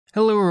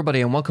Hello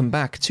everybody and welcome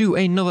back to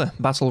another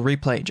battle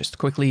replay. Just to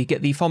quickly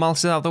get the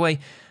formalities out of the way,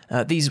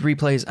 these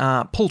replays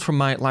are pulled from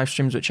my live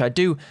streams which I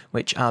do,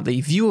 which are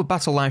the viewer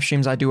battle live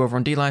streams I do over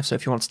on DLive, so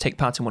if you want to take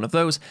part in one of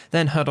those,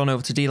 then head on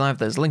over to DLive,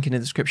 there's a link in the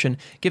description,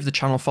 give the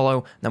channel a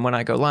follow, then when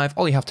I go live,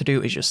 all you have to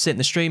do is just sit in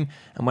the stream,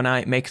 and when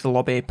I make the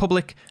lobby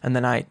public, and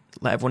then I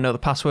let everyone know the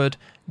password,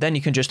 then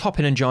you can just hop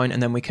in and join,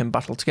 and then we can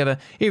battle together,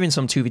 even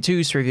some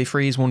 2v2s,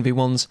 3v3s,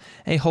 1v1s,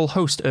 a whole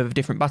host of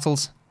different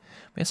battles.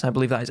 Yes, I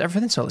believe that is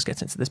everything, so let's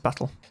get into this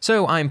battle.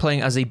 So I'm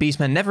playing as the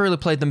Beastmen, never really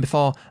played them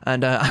before,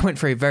 and I went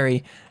for a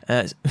very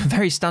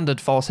standard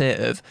force here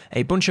of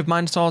a bunch of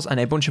Minotaurs, and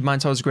a bunch of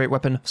Minotaurs, a great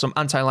weapon, some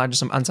anti-large and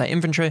some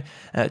anti-infantry.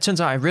 It turns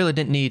out I really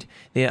didn't need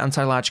the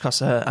anti-large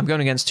because I'm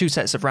going against two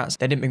sets of rats.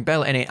 They didn't bring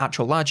barely any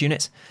actual large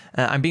units.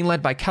 I'm being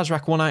led by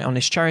Kazrak One-Eye on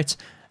his chariot,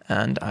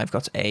 and I've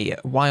got a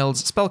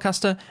Wilds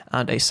Spellcaster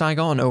and a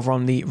Saigon. Over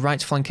on the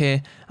right flank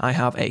here, I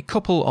have a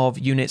couple of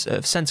units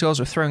of Centaurs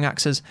with throwing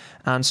axes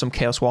and some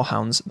Chaos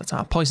Warhounds that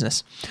are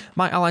poisonous.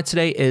 My ally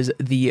today is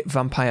the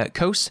Vampire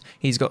Coast.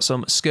 He's got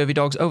some Scurvy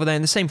Dogs over there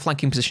in the same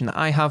flanking position that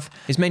I have.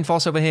 His main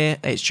force over here,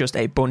 it's just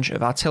a bunch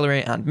of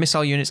artillery and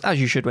missile units,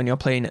 as you should when you're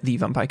playing the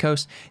Vampire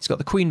Coast. He's got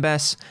the Queen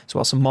Bess, as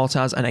well as some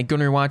Mortars and a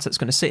Gunnery Wide that's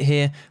going to sit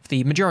here for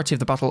the majority of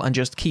the battle and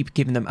just keep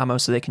giving them ammo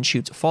so they can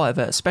shoot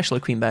forever, especially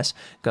Queen Bess.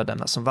 Goddamn,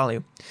 that's some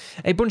value.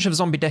 A bunch of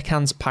zombie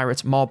deckhands,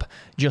 pirate mob,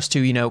 just to,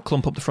 you know,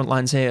 clump up the front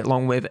lines here,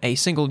 along with a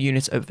single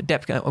unit of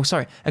depth guard,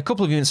 a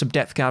couple of units of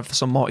depth guard for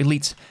some more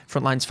elite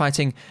front lines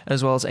fighting,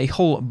 as well as a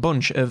whole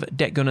bunch of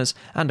deck gunners,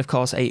 and of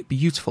course a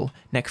beautiful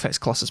Necrofex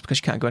Colossus, because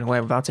you can't go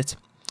anywhere without it.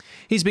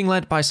 He's being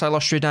led by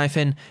Silostri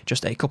Dyfin,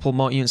 just a couple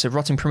more units of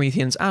Rotting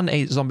Prometheans, and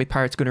a zombie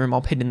pirate gunnery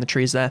mob hidden in the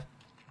trees there.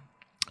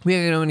 We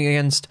are going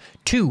against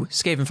two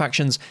Skaven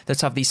factions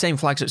that have the same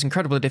flag, so it's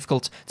incredibly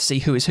difficult to see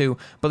who is who,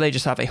 but they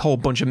just have a whole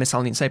bunch of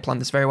missile units. They plan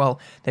this very well.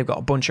 They've got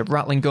a bunch of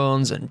Rattling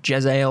Guns and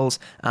Jezzails,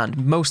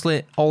 and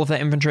mostly all of their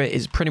infantry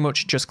is pretty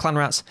much just clan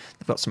rats.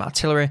 They've got some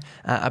artillery.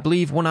 I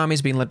believe one army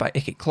is being led by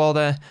Ikit Claw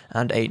there,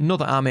 and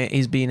another army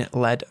is being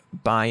led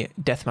by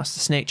Deathmaster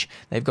Snitch.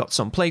 They've got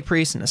some Plague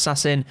Priest and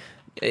Assassin.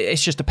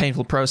 It's just a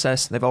painful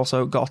process. They've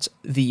also got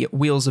the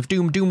Wheels of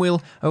Doom,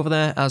 Doomwheel, over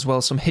there, as well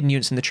as some hidden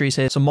units in the trees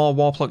here, some more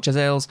Warpluck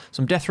Jezzails,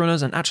 some Death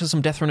Runners, and actually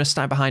some Death Runners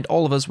stand behind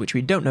all of us, which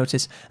we don't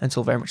notice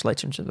until very much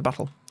later into the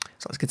battle.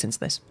 So let's get into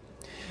this.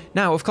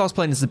 Now, of course,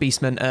 playing as the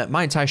Beastmen,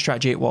 my entire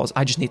strategy was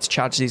I just need to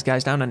charge these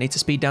guys down, I need to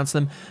speed down to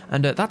them,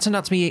 and that turned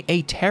out to be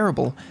a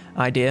terrible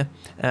idea,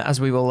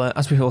 as we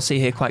will see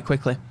here quite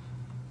quickly.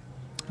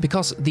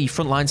 Because the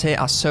front lines here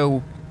are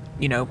so,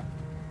 you know,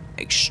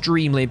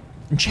 extremely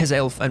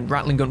Jezzail and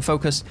Rattling Gun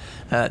focus.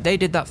 They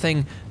did that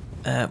thing,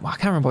 well, I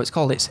can't remember what it's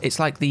called. It's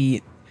like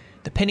the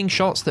pinning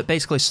shots that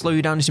basically slow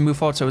you down as you move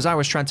forward. So as I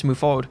was trying to move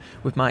forward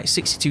with my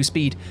 62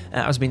 speed,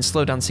 I was being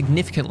slowed down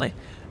significantly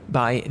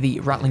by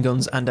the Rattling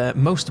Guns, and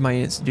most of my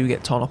units do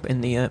get torn up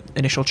in the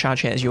initial charge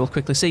here, as you will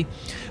quickly see.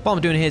 What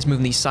I'm doing here is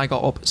moving the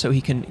Saigon up so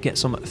he can get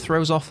some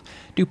throws off,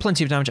 do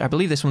plenty of damage. I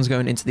believe this one's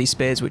going into these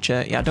spears, which,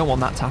 yeah, I don't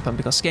want that to happen,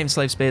 because Skaven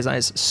Slave Spears, that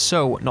is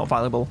so not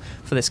valuable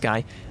for this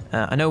guy.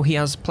 I know he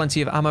has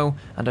plenty of ammo,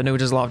 and I know he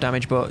does a lot of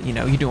damage, but, you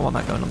know, you don't want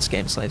that going on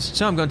Skaven Slaves.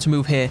 So I'm going to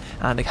move here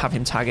and have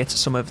him target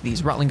some of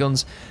these Rattling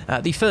Guns.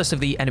 The first of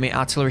the enemy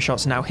artillery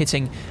shots are now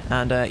hitting,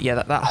 and, yeah,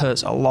 that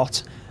hurts a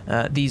lot.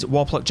 These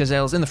Warpluck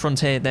Jezzails in the front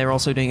here, they're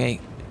also doing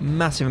a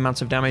massive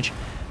amount of damage,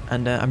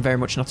 and I'm very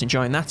much not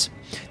enjoying that.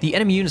 The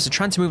enemy units are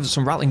trying to move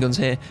some Rattling Guns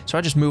here, so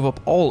I just move up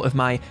all of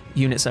my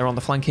units that are on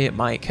the flank here,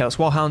 my Chaos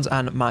Warhounds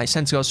and my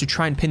Centaurs, to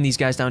try and pin these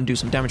guys down and do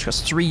some damage,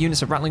 because 3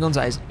 units of Rattling Guns,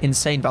 that is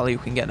insane value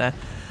we can get there.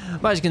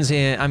 But as you can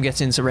see, I'm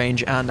getting into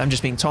range, and I'm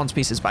just being torn to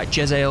pieces by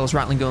Jezzails,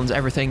 Rattling Guns,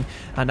 everything,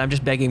 and I'm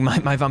just begging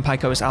my Vampire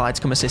Coast ally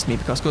to come assist me,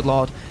 because, good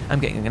lord, I'm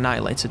getting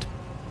annihilated.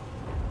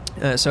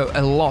 So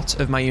a lot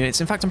of my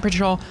units, in fact I'm pretty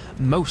sure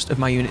most of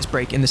my units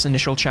break in this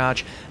initial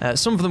charge.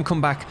 Some of them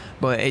come back,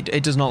 but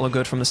it does not look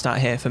good from the start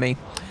here for me.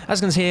 As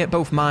you can see here,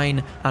 both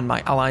mine and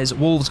my allies'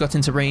 wolves got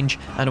into range,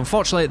 and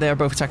unfortunately they are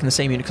both attacking the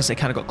same unit because they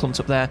kind of got clumped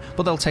up there,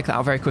 but they'll take that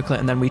out very quickly,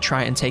 and then we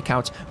try and take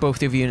out both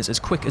the other units as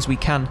quick as we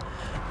can.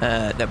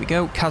 There we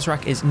go.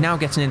 Kazrak is now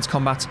getting into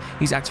combat.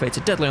 He's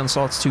activated Deadly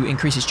Onslaught to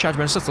increase his charge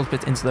bonus a little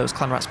bit into those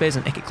Clan Rat Spears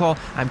and Ikit Claw.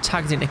 I'm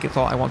targeting Ikit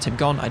Claw. I want him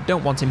gone. I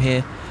don't want him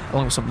here.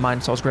 Along with some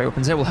Minotaur's Great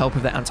Weapons, they will help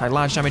with their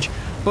anti-large damage.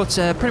 But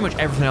pretty much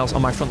everything else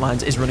on my front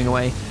lines is running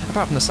away,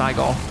 apart from the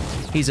Saigon.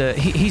 He's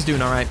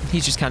doing alright.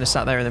 He's just kind of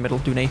sat there in the middle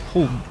doing a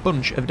whole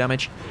bunch of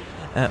damage.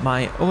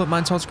 My other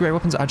Minotaur's Great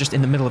Weapons are just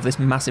in the middle of this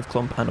massive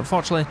clump, and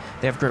unfortunately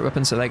they have Great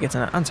Weapons, so they're getting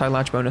an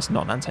anti-large bonus,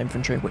 not an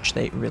anti-infantry, which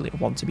they really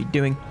want to be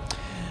doing.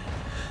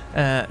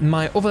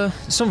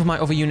 Some of my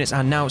other units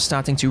are now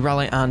starting to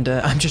rally, and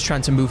I'm just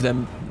trying to move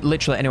them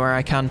literally anywhere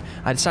I can.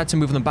 I decided to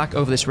move them back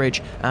over this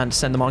ridge and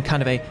send them on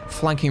kind of a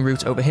flanking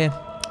route over here.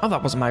 Oh,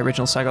 that wasn't my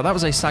original Saigon. That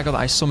was a Saigon that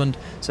I summoned,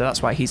 so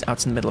that's why he's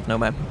out in the middle of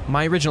nowhere.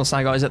 My original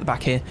Saigon is at the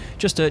back here,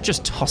 just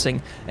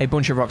tossing a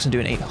bunch of rocks and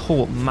doing a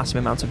whole massive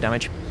amount of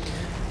damage.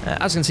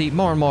 As you can see,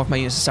 more and more of my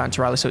units are starting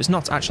to rally, so it's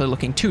not actually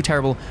looking too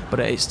terrible, but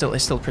it's still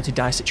a pretty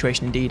dire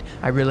situation indeed.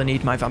 I really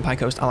need my Vampire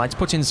Coast ally to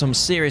put in some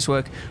serious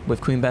work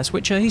with Queen Bess,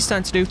 which he's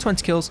starting to do.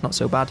 20 kills, not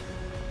so bad.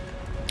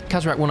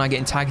 Kazrak 1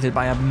 getting targeted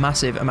by a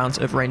massive amount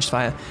of ranged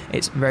fire.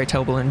 It's very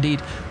terrible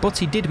indeed, but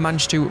he did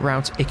manage to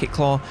rout Ikit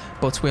Claw,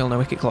 but we all know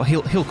Ikit Claw,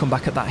 he'll come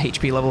back at that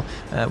HP level.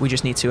 We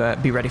just need to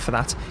be ready for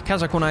that.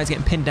 Kazrak 1 is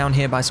getting pinned down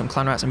here by some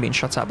clan rats and being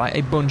shot at by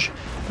a bunch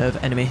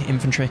of enemy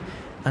infantry.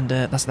 And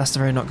that's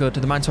very not good.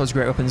 The Minotaur's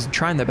great weapons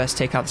trying their best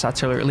to take out this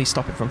artillery, or at least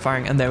stop it from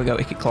firing, and there we go,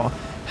 Ikit Claw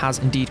has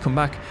indeed come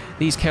back.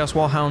 These Chaos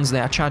Warhounds, they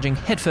are charging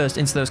headfirst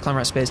into those Clan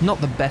Rat Spears. Not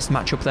the best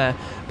matchup there,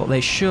 but they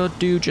should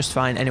do just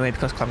fine anyway,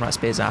 because Clan Rat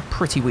Spears are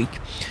pretty weak.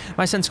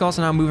 My Centaurs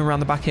are now moving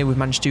around the back here. We've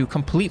managed to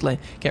completely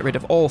get rid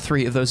of all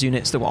 3 of those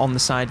units that were on the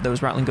side,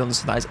 those rattling guns,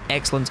 so that is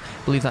excellent.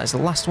 I believe that is the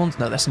last one.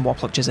 No, there's some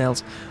Warplock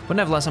Giselles. But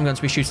nevertheless, I'm going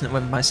to be shooting them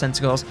with my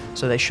Centaurs,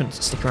 so they shouldn't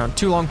stick around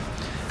too long.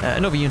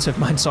 Another unit of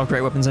Minotaur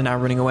great weapons are now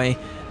running away,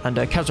 and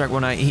Kazrak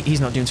 1 he's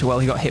not doing too well.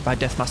 He got hit by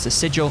Deathmaster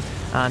Sigil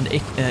and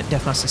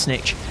Deathmaster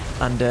Snitch,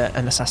 and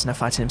an Assassin are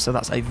fighting him, so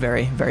that's a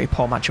very, very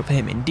poor matchup for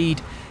him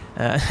indeed.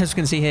 As you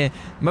can see here,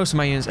 most of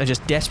my units are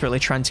just desperately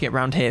trying to get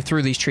around here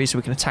through these trees so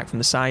we can attack from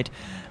the side.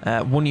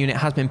 One unit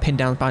has been pinned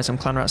down by some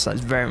clan rats, so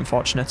that's very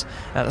unfortunate.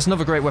 That's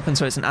another great weapon,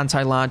 so it's an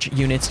anti-large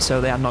unit,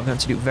 so they are not going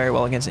to do very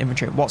well against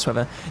infantry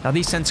whatsoever. Now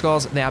these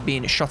Centaurs, they are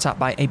being shot at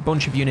by a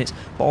bunch of units,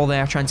 but all they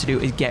are trying to do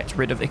is get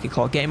rid of Ikit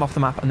Claw, get him off the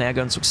map, and they are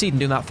going to succeed in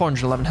doing that.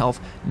 411 health,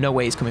 no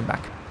way he's coming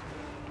back.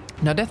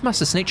 Now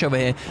Deathmaster Snitch over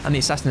here and the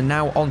Assassin are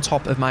now on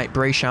top of my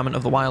Bray Shaman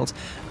of the Wild,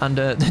 and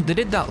they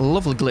did that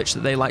lovely glitch that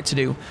they like to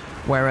do,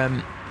 where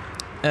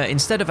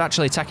instead of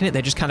actually attacking it,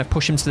 they just kind of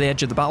push him to the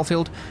edge of the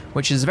battlefield,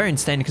 which is very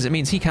entertaining because it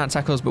means he can't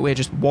attack us, but we're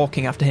just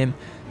walking after him.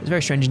 It's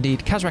very strange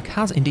indeed. Kazrak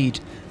has indeed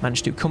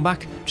managed to come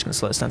back. I'm just going to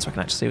slow this down so I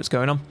can actually see what's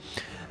going on.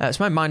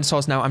 So my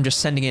Minotaurs now, I'm just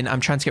sending in, I'm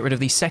trying to get rid of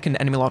the second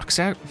enemy lord, because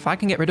if I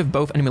can get rid of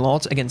both enemy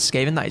lords against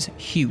Skaven, that is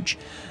huge.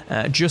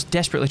 Just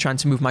desperately trying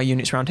to move my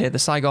units around here. The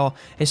Cygor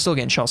is still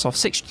getting shots off,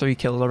 63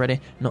 kills already,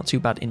 not too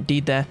bad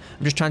indeed there.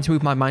 I'm just trying to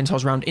move my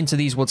Minotaurs around into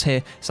these woods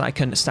here, so I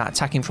can start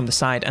attacking from the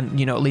side and,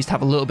 you know, at least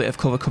have a little bit of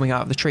cover coming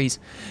out of the trees.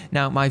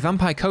 Now, my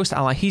Vampire Coast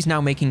ally, he's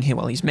now making,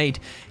 well, he's made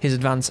his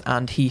advance,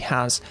 and he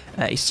has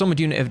a summoned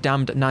unit of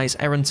Damned Knights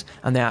Errant,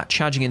 and they are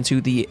charging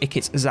into the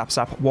Ikit Zap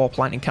Zap Warp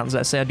Lightning cannons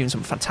there, so they are doing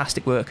some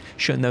fantastic work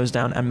shutting those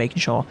down and making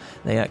sure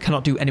they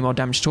cannot do any more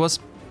damage to us.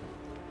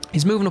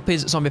 He's moving up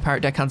his zombie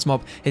pirate deckhands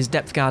mob. His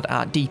depth guard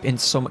are deep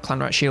into some clan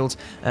rat shields.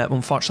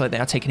 Unfortunately,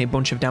 they are taking a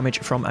bunch of damage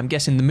from, I'm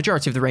guessing, the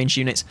majority of the ranged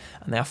units,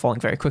 and they are falling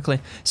very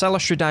quickly.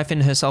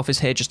 Silostradifin herself is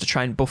here just to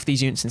try and buff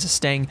these units into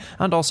staying,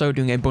 and also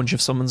doing a bunch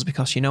of summons,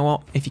 because you know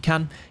what? If you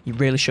can, you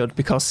really should,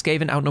 because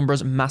Skaven outnumber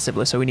us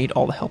massively, so we need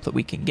all the help that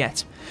we can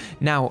get.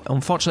 Now,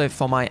 unfortunately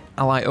for my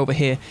ally over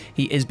here,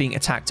 he is being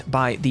attacked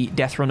by the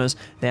Death Runners.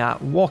 They are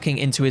walking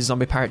into his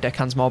zombie pirate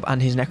deckhands mob and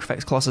his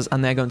Necrofex Colossus,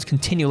 and they're going to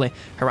continually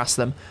harass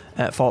them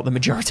for the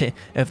majority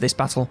of this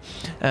battle.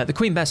 The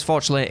Queen Bess,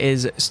 fortunately,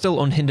 is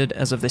still unhindered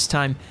as of this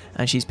time,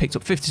 and she's picked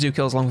up 52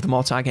 kills along with the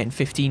Mortar, getting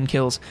 15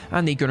 kills,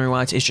 and the Gunnery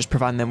White is just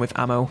providing them with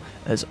ammo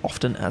as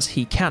often as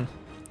he can.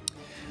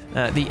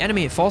 The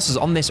enemy forces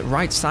on this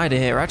right side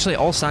here are actually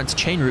all starting to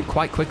chain route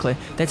quite quickly.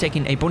 They're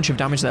taking a bunch of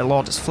damage. Their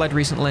lord has fled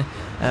recently,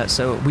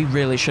 so we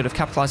really should have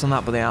capitalised on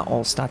that, but they are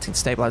all starting to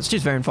stabilise, which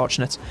is very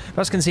unfortunate.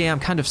 But as you can see, I'm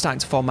kind of starting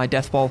to form my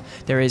death ball.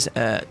 There is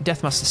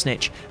Deathmaster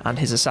Snitch and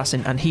his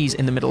assassin, and he's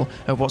in the middle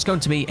of what's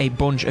going to be a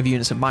bunch of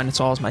units of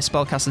Minotaurs. My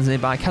spellcaster's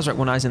nearby. Kazrak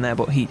 1 Eye's in there,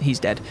 but he's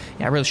dead.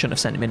 Yeah, I really shouldn't have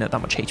sent him in at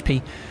that much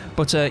HP.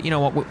 But you know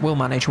what? We'll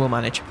manage. We'll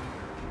manage.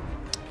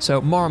 So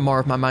more and more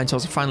of my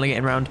Minotaurs are finally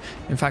getting round.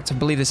 In fact, I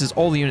believe this is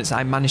all the units that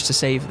I managed to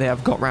save. They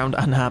have got round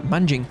and are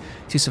managing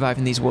to survive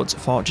in these woods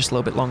for just a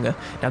little bit longer.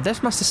 Now,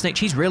 Deathmaster Snitch,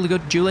 he's really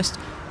good duelist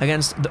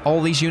against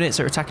all these units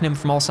that are attacking him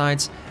from all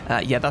sides.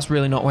 Yeah, that's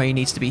really not where he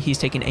needs to be. He's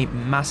taking a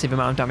massive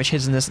amount of damage.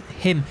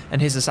 Him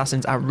and his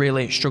assassins are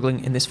really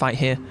struggling in this fight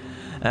here.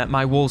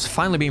 My wolves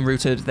finally being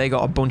routed. They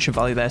got a bunch of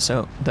value there,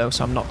 so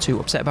I'm not too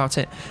upset about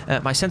it.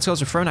 My Centaurs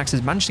with thrown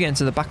axes managed to get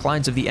into the back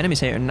lines of the enemies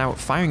here, and now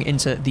firing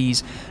into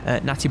these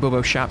Natty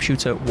Bobo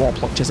Sharpshooter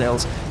Warplock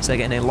Giselles. So they're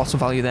getting a lot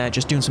of value there,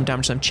 just doing some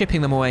damage to them,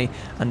 chipping them away,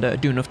 and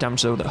doing enough damage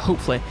so that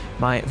hopefully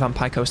my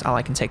Vampire Coast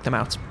ally can take them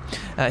out.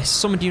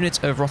 Summoned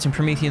unit of Rotting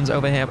Prometheans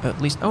over here,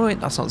 at least. Oh wait,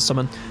 that's not the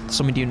summon. The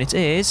summoned unit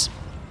is,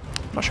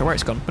 I'm not sure where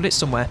it's gone, but it's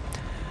somewhere.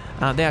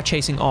 They are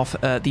chasing off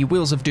the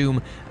Wheels of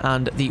Doom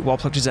and the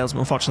Warplock Giselles, but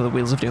unfortunately the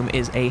Wheels of Doom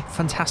is a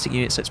fantastic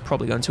unit, so it's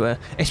probably going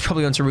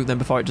to root them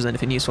before it does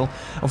anything useful.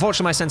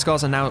 Unfortunately, my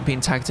Centaurs are now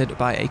being targeted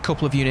by a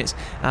couple of units,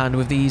 and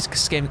with these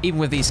even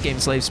with these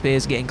Skaven Slave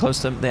Spears getting close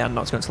to them, they are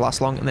not going to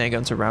last long, and they are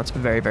going to rout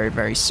very, very,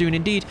 very soon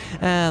indeed.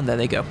 And there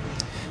they go.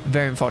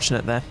 Very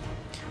unfortunate there.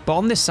 But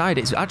on this side,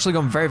 it's actually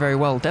gone very, very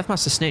well.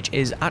 Deathmaster Snitch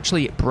is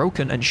actually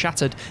broken and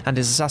shattered, and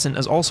his assassin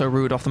has also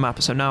rooted off the map.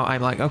 So now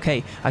I'm like,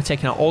 okay, I've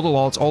taken out all the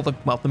lords,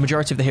 the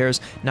majority of the heroes.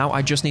 Now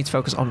I just need to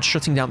focus on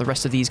shutting down the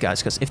rest of these guys,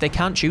 because if they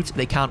can't shoot,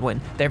 they can't win.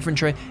 Their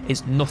infantry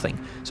is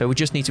nothing. So we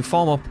just need to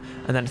form up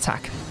and then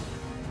attack.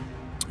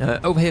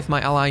 Over here for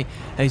my ally,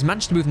 he's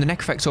managed to move the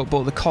Necrophects up,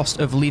 but at the cost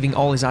of leaving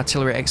all his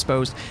artillery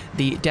exposed.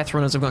 The Death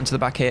Runners have gotten to the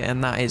back here,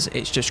 and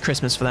it's just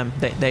Christmas for them.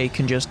 They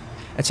can just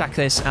attack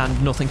this,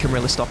 and nothing can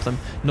really stop them.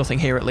 Nothing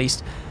here, at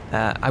least.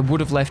 I would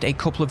have left a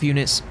couple of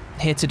units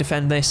here to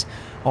defend this,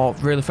 or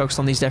really focused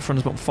on these Death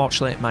Runners, but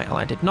unfortunately my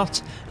ally did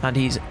not, and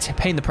he's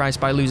paying the price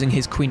by losing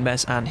his Queen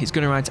Bess and his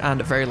Gunner Right,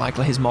 and very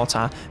likely his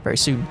Mortar very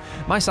soon.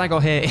 My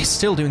Cygor here is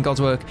still doing God's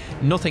work.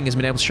 Nothing has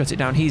been able to shut it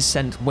down. He's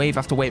sent wave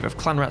after wave of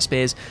Clan Rat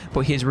Spears,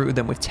 but he has routed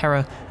them with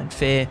terror and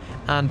fear,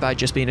 and by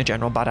just being a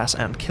general badass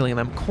and killing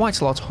them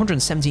quite a lot.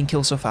 117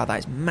 kills so far, that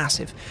is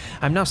massive.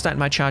 I'm now starting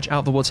my charge out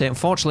of the woods here.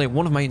 Unfortunately,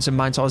 one of my units of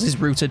Minotaurs is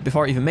routed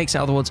before it even makes it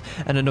out of the woods,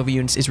 and another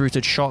unit is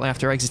routed shortly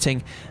after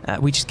exiting.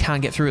 We just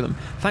can't get through them.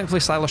 Thankfully,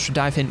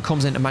 Ratstravaganza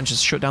comes in and manages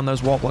to shut down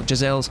those Warplock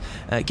Jezzails,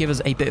 give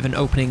us a bit of an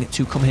opening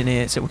to come in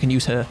here so we can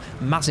use her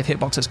massive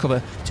hitbox as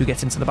cover to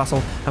get into the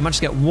battle. I managed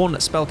to get one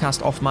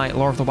spellcast off my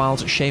Lore of the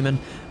Wilds Shaman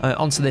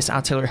onto this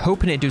artillery,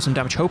 hoping it'd do some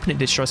damage, hoping it'd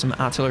destroy some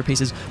artillery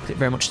pieces, but it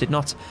very much did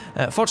not.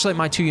 Fortunately,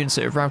 my 2 units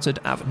that have routed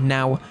have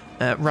now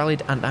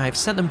rallied, and I've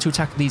sent them to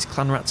attack these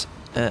clan rats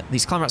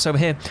over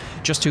here,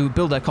 just to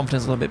build their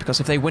confidence a little bit, because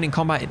if they win in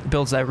combat, it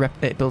builds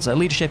their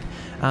leadership,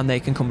 and they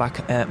can come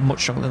back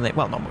much stronger than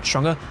well, not much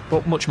stronger,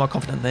 but much more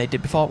confident than they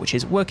did before, which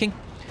is working.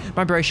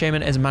 My Bray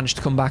Shaman has managed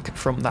to come back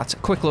from that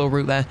quick little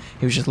route there.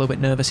 He was just a little bit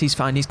nervous. He's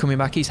fine. He's coming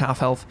back. He's half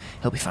health.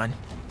 He'll be fine.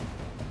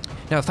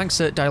 Now, thanks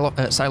to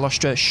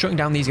Silostra shutting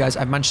down these guys,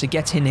 I've managed to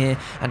get in here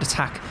and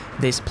attack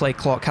this Plague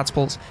Claw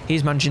Catapults.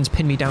 He's managing to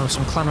pin me down with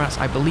some Clan Rats.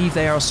 I believe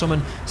they are a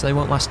summon, so they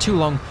won't last too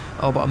long.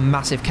 Oh, but a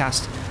massive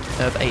cast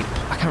of a...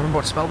 I can't remember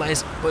what spell that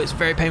is, but it's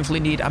very painful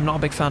indeed. I'm not a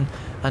big fan,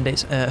 and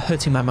it's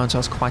hurting my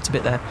Minotaurs quite a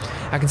bit there.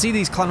 I can see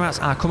these Clan Rats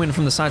are coming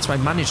from the side, so I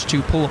managed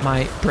to pull up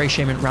my Bray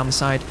Shaman around the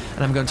side,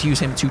 and I'm going to use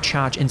him to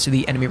charge into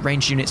the enemy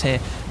ranged units here,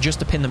 just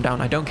to pin them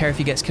down. I don't care if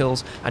he gets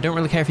kills. I don't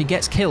really care if he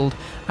gets killed.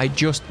 I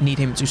just need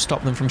him to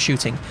stop them from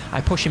shooting. I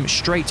push him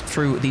straight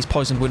through these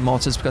Poisoned Wood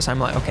Mortars, because I'm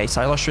like, okay,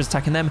 Silostra's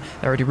attacking them.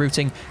 They're already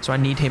rooting, so I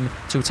need him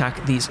to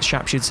attack these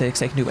Sharpshooters here, because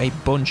they can do a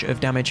bunch of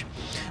damage.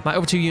 My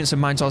other 2 units of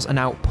Minotaurs are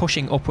now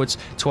pushing upwards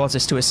towards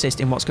this to assist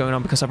in what's going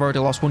on, because I've already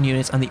lost 1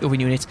 unit, and the other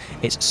unit,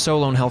 it's so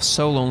low on health,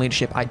 so low on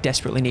leadership. I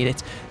desperately need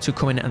it to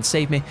come in and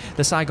save me.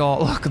 The Cygor,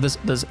 look,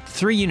 there's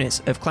 3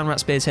 units of Clan Rat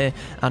Spears here,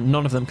 and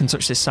none of them can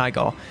touch this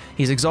Cygor.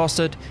 He's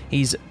exhausted,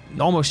 he's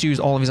almost used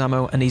all of his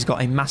ammo, and he's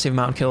got a massive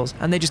amount of kills,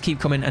 and they just keep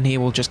coming, and he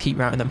will just keep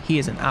routing them. He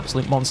is an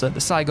absolute monster. The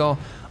Cygor,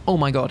 oh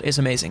my god, it's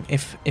amazing.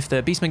 If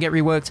the Beastmen get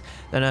reworked,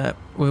 then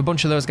with a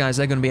bunch of those guys,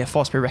 they're going to be a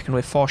force to be reckoned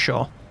with for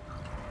sure.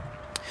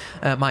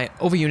 My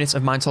other units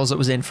of Minotaurs that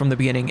was in from the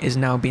beginning is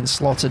now being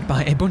slaughtered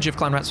by a bunch of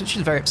Clan Rats, which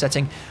is very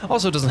upsetting.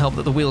 Also doesn't help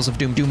that the Wheels of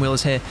Doom Wheel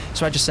is here,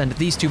 so I just send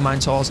these 2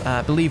 Minotaurs.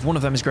 I believe one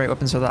of them is Great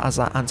Weapon, so that has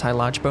that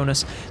anti-large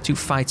bonus to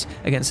fight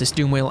against this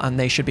Doom Wheel, and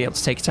they should be able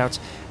to take it out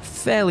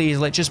fairly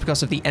easily, just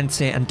because of the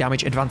entity and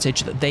damage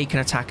advantage that they can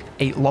attack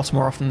a lot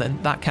more often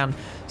than that can,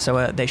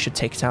 so they should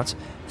take it out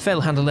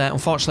fairly handily there.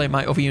 Unfortunately,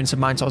 my other units of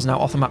Minotaurs are now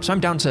off the map, so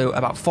I'm down to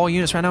about 4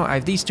 units right now. I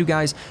have these 2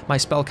 guys, my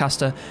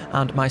Spellcaster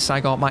and my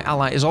Cygor. My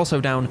ally is also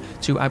down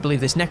to, I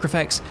believe, this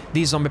Necrophects,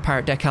 these Zombie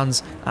Pirate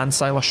Deckhands, and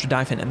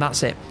Ratstravaganza, and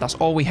that's it. That's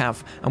all we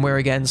have, and we're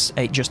against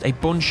just a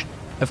bunch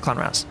of Clan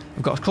Rats.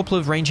 I've got a couple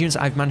of range units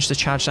I've managed to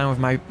charge down with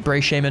my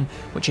Bray Shaman,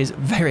 which is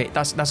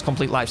that's a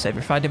complete lifesaver.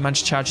 If I didn't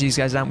manage to charge these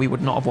guys down, we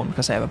would not have won,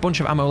 because I have a bunch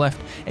of ammo left,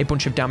 a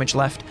bunch of damage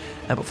left,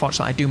 but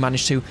fortunately I do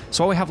manage to.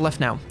 So all we have left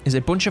now is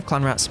a bunch of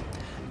Clan Rats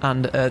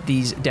and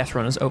these Death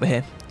Runners over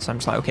here. So I'm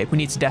just like, okay, we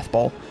need to Death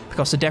Ball,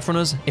 because the Death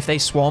Runners, if they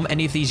swarm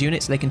any of these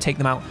units, they can take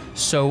them out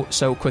so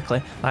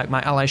quickly. Like,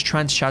 my allies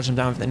trying to charge them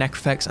down with the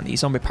Necrophects and the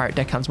Zombie Pirate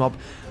Deckhands mob,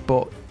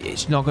 but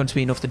it's not going to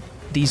be enough.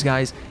 These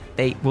guys,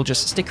 they will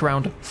just stick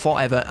around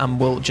forever and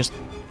will just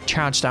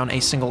charge down a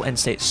single end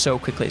state so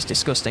quickly, it's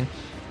disgusting.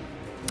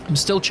 I'm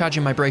still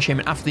charging my Bray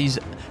Shaman after these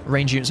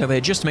range units over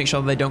here, just to make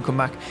sure that they don't come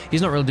back.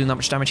 He's not really doing that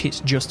much damage, it's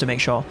just to make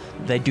sure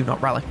they do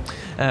not rally.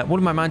 One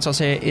of my Minotaurs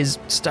here is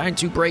starting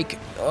to break.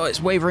 Oh,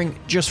 it's wavering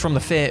just from the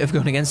fear of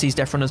going against these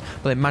Death Runners,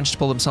 but they managed to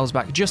pull themselves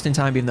back just in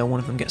time, even though one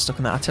of them gets stuck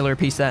in that artillery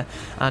piece there,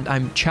 and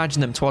I'm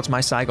charging them towards my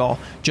Cygor,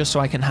 just so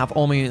I can have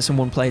all my units in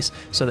one place,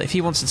 so that if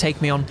he wants to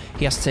take me on,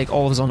 he has to take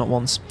all of us on at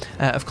once.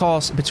 Of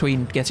course,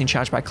 between getting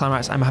charged by Clan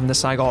Rats, I'm having the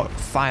Cygor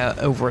fire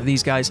over at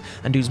these guys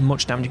and do as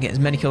much damage and get as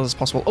many kills as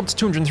possible, up to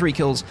 203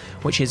 kills,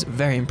 which is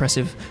very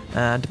impressive.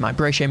 And my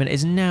Bray Shaman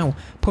is now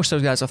pushed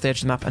those guys off the edge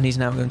of the map, and he's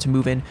now going to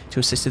move in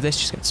to assist with this.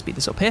 Just going to speed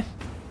this up here.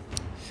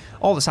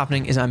 All that's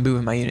happening is I'm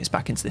moving my units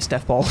back into this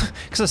Death Ball,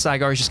 because the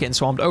Cygor is just getting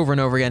swarmed over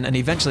and over again, and he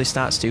eventually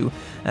starts to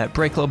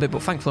break a little bit,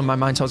 but thankfully my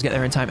Minotaurs get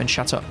there in time and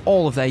shatter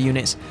all of their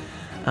units.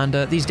 And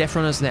these Death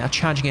Runners, they are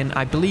charging in.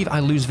 I believe I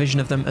lose vision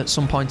of them at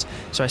some point,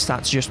 so I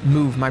start to just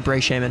move my Bray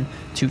Shaman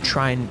to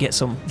try and get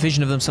some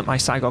vision of them so that my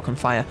Cygor can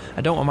fire.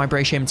 I don't want my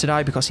Bray Shaman to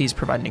die, because he's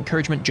providing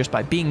encouragement just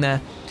by being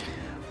there,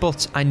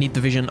 but I need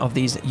the vision of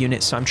these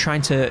units, so I'm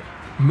trying to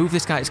move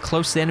this guy as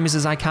close to the enemies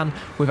as I can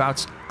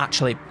without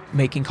actually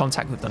making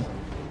contact with them.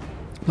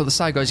 But the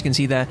Saigo, as you can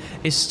see there,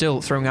 is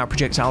still throwing out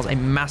projectiles, a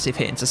massive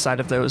hit into the side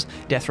of those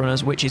Death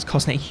Runners, which is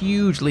causing a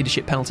huge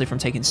leadership penalty from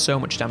taking so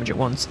much damage at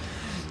once.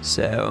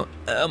 So,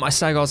 my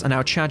Saigos are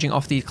now charging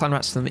off the clan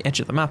rats from the edge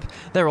of the map.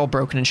 They're all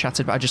broken and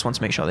shattered, but I just want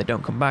to make sure they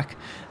don't come back.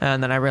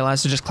 And then I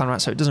realised they're just clan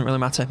rats, so it doesn't really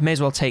matter. May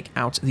as well take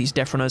out these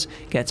Death Runners,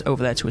 get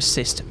over there to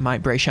assist my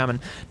Bray Shaman.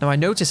 Now, I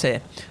notice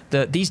here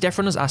that these Death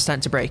Runners are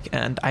starting to break,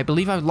 and I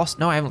believe I've lost...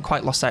 No, I haven't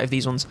quite lost sight of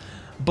these ones.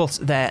 But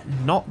they're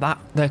not that...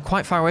 They're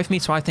quite far away from me,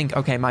 so I think,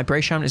 okay, my Bray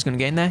Shaman is going to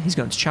get in there, he's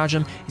going to charge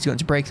them, he's going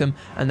to break them,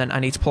 and then I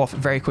need to pull off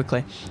very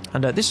quickly.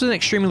 And this was an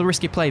extremely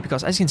risky play,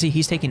 because as you can see,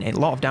 he's taking a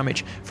lot of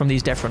damage from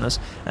these Death Runners.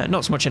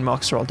 Not so much anymore,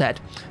 because they're all dead.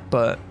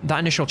 But that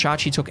initial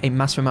charge, he took a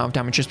massive amount of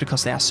damage just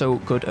because they are so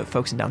good at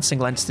focusing down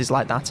single entities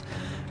like that.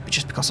 But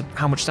just because of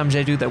how much damage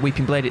they do, their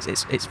Weeping Blade,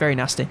 it's very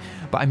nasty.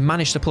 But I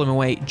managed to pull him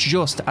away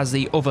just as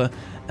the other...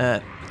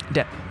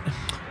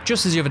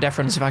 Just as the other Death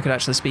Runners, if I could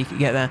actually speak,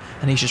 get there,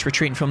 and he's just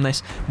retreating from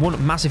this.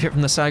 One massive hit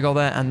from the Saigo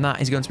there, and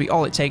that is going to be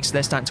all it takes.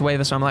 They're starting to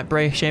waver, so I'm like,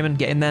 Bray Shaman,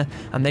 get in there,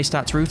 and they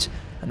start to root,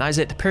 and that is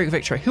it, the Pyrrhic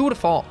victory. Who would have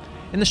thought?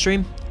 In the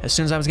stream, as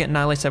soon as I was getting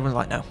annihilated, everyone's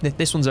like, no,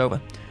 this one's over.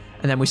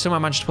 And then we somehow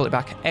managed to pull it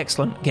back.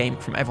 Excellent game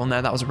from everyone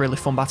there. That was a really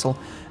fun battle.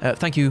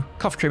 Thank you,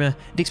 Coffee Creamer,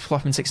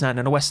 Dixie69,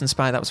 and a Western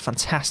Spy. That was a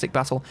fantastic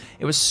battle.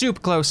 It was super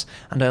close.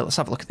 And let's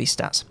have a look at these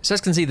stats. So as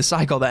you can see, the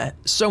Saigo there,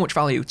 so much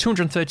value.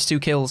 232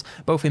 kills,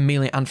 both in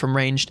melee and from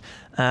ranged.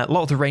 A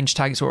lot of the ranged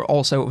targets were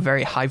also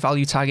very high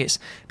value targets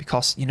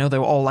because, you know, they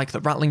were all like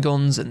the Rattling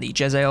Guns and the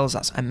Jezzails.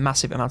 That's a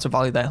massive amount of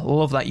value there.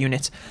 Love that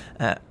unit.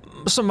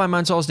 Some of my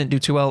Minotaurs didn't do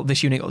too well.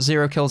 This unit got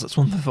 0 kills. That's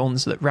one of the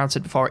ones that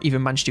routed before it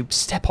even managed to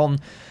step on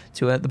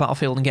to the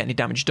battlefield and get any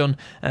damage done,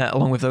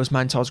 along with those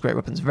Minotaurs, great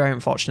weapons. Very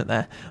unfortunate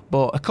there.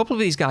 But a couple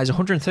of these guys,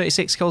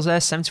 136 kills there,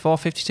 74,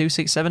 52,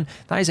 67.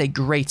 That is a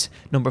great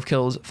number of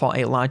kills for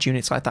a large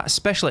unit like that,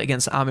 especially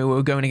against the army we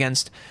were going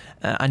against.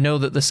 I know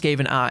that the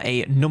Skaven are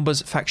a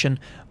numbers faction,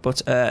 but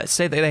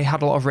say that they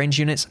had a lot of ranged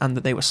units and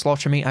that they were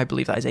slaughtering me, I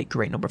believe that is a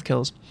great number of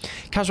kills.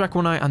 Kazrak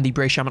One Eye and the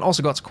Bray Shaman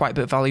also got quite a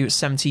bit of value,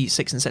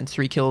 76 and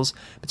 73 kills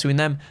between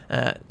them.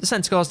 The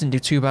Centaurs didn't do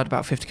too bad,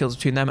 about 50 kills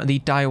between them, and the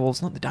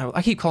Direwolves, not the Direwolves,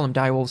 I keep calling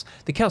them Direwolves,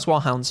 the Chaos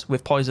Warhounds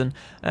with poison,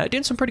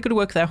 doing some pretty good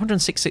work there,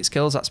 166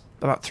 kills, that's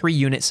about 3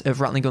 units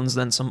of Rattling Guns,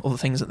 then some other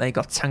things that they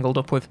got tangled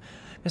up with.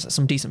 I guess that's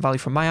some decent value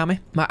from my army.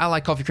 My ally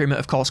Coffee Creamer,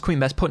 of course, Queen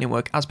Bear's putting in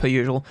work as per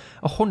usual.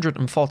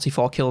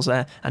 144 kills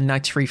there and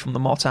 93 from the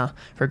Mortar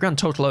for a grand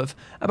total of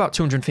about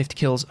 250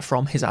 kills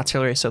from his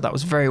artillery. So that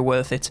was very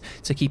worth it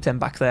to keep them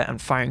back there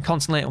and firing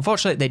constantly.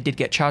 Unfortunately, they did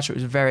get charged, so it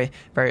was very,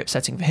 very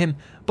upsetting for him.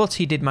 But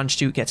he did manage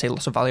to get a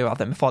lot of value out of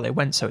them before they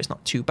went, so it's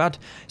not too bad.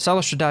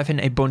 Salos should dive in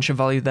a bunch of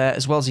value there,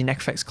 as well as the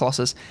Necrofex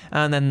Colossus,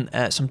 and then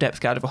some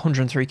Depth Guard of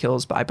 103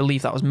 kills, but I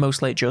believe that was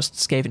mostly just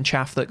Skaven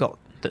chaff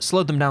that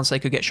slowed them down so they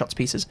could get shot to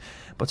pieces.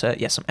 But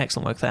yeah, some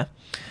excellent work there.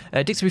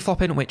 Dixie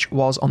Floppin, which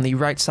was on the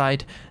right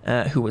side,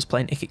 who was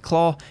playing Ikit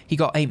Claw, he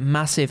got a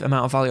massive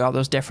amount of value out of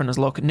those Death Runners.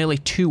 Look, nearly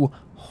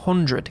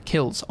 200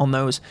 kills on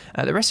those.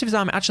 The rest of his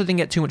army actually didn't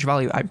get too much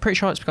value. I'm pretty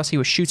sure it's because he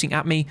was shooting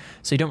at me,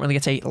 so you don't really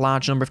get a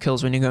large number of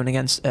kills when you're going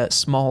against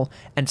small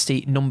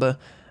entity number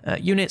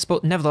units,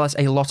 but nevertheless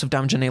a lot of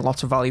damage and a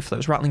lot of value for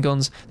those Rattling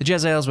Guns. The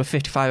Jezzails were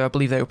 55, I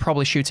believe they were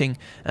probably shooting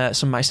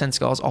some of my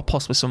Centaurs or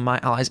possibly some of my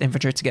allies'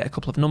 infantry to get a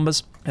couple of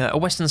numbers. A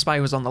Western Spy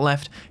was on the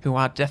left who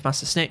had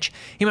Deathmaster Snitch.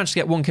 He managed to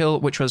get 1 kill,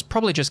 which was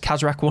probably just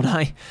Kazrak One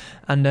Eye,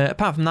 and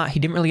apart from that he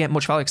didn't really get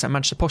much value because I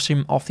managed to push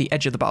him off the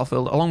edge of the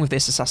battlefield along with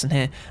this assassin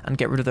here and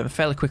get rid of them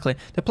fairly quickly.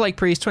 The Plague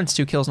Priest,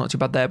 22 kills, not too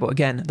bad there, but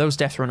again, those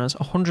Death Runners,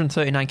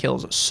 139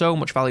 kills, so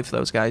much value for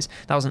those guys.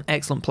 That was an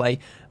excellent play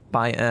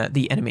by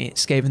the enemy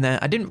Skaven there.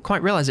 I didn't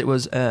quite realise it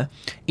was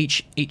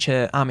each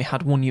army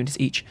had 1 unit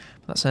each.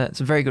 It's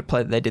a very good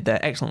play that they did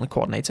there, excellently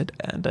coordinated,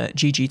 and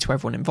GG to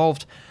everyone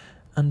involved.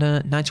 And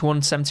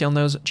 91-70 on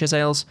those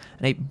Jezzails,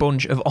 and a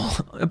bunch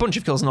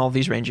of kills on all of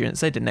these range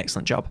units. They did an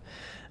excellent job.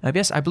 But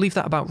yes, I believe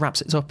that about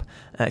wraps it up.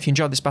 If you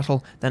enjoyed this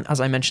battle, then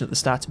as I mentioned at the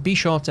start, be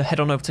sure to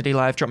head on over to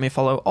DLive, drop me a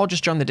follow, or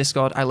just join the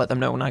Discord. I let them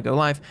know when I go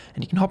live,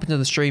 and you can hop into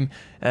the stream,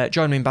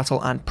 join me in battle,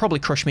 and probably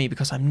crush me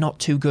because I'm not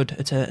too good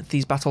at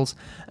these battles,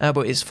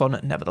 but it's fun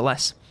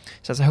nevertheless.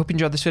 So I hope you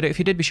enjoyed this video. If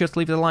you did, be sure to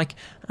leave it a like,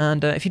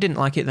 and if you didn't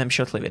like it, then be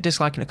sure to leave a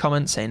dislike and a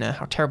comment saying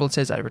how terrible it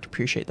is. I would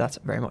appreciate that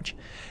very much.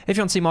 If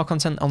you want to see more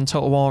content on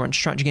Total War and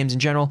strategy games in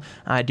general,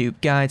 I do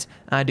guides,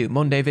 I do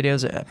Monday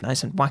videos,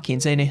 nice and wacky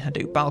and zany, I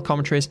do battle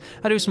commentaries,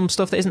 I do some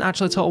stuff that isn't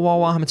actually Total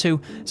War Warhammer 2,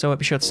 so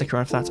be sure to stick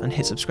around for that and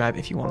hit subscribe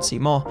if you want to see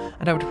more,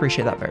 and I would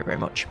appreciate that very, very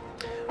much.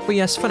 But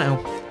yes, for now,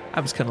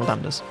 I was Colonel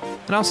Damneders,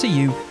 and I'll see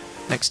you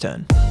next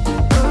turn.